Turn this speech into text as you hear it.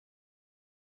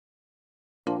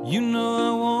You know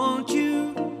I want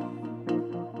you.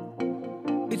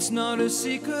 It's not a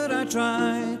secret I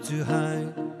try to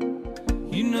hide.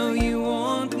 You know you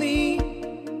want me,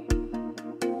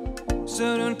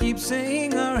 so don't keep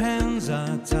saying our hands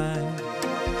are tied.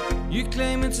 You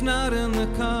claim it's not in the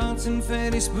cards, and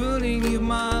fate is pulling you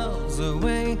miles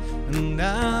away and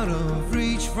out of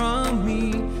reach from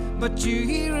me. But you're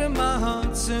here in my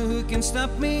heart, so who can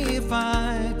stop me if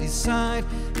I decide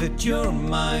that you're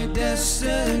my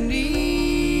destiny?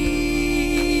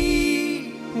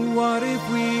 What if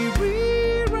we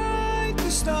rewrite the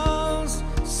stars?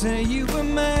 Say you were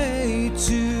made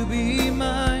to be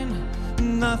mine.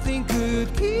 Nothing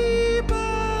could keep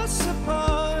us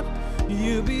apart.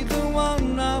 You'll be the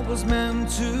one I was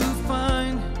meant to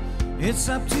find. It's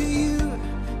up to you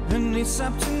and it's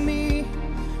up to me.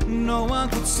 No one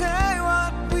could say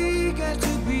what we get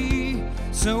to be.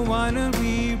 So why don't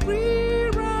we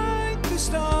rewrite the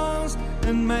stars,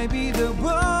 and maybe the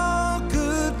world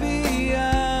could be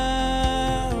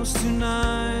ours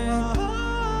tonight.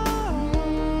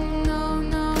 No,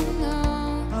 no, no.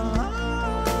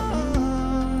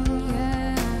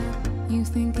 Yeah, you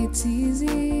think it's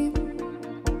easy.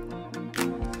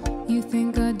 You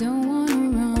think I don't wanna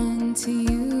run to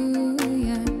you,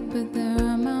 yeah. But there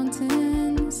are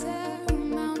mountains,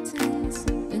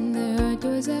 and there are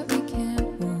doors that we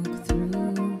can't walk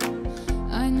through.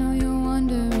 I know you're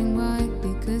wondering why,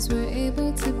 because we're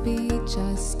able to be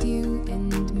just you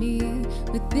and me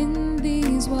within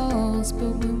these walls.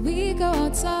 But when we go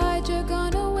outside, you're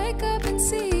gonna wake up and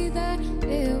see that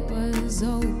it was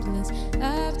hopeless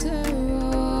after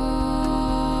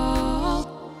all.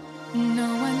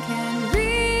 No one can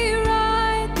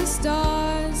rewrite the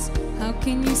stars. How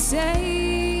can you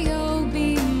say you'll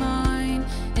be mine,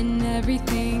 and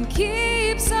everything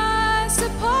keeps us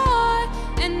apart?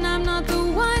 And I'm not the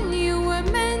one you were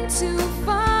meant to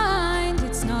find.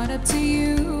 It's not up to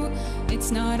you,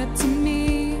 it's not up to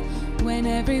me, when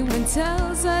everyone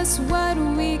tells us what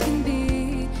we can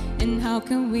be. And how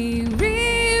can we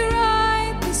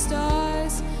rewrite the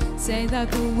stars? Say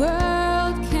that the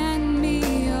world can be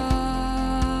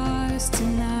yours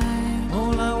tonight.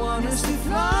 All I want is to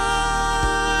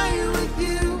fly with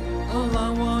you. All I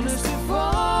want is to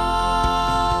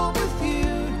fall with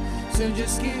you. So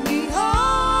just give me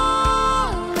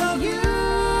all of you.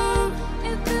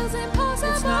 It feels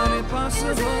impossible. It's not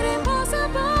impossible. Is it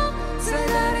impossible? Say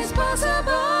that it's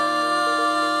possible.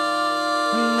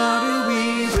 How do we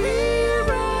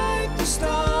rewrite the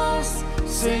stars?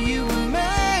 Say you were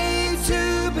made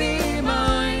to be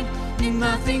mine.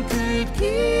 Nothing could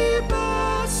keep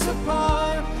us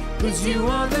apart, 'cause you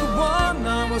are the one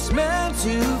I was meant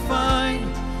to find.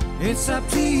 It's up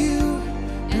to you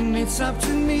and it's up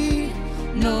to me.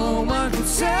 No one could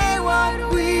say what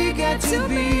we get to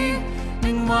be.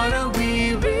 And why don't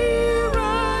we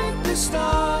rewrite the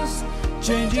stars,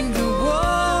 changing the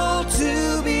world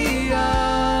to be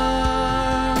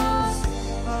ours?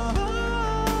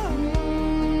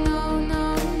 No, no,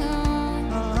 no.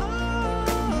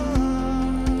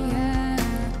 Yeah,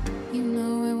 you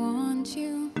know I want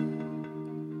you.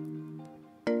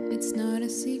 It's not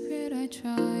a secret I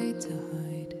try to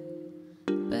hide,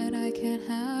 but I can't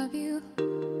have you.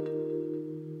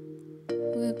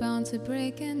 We're bound to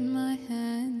break in my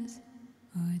hand.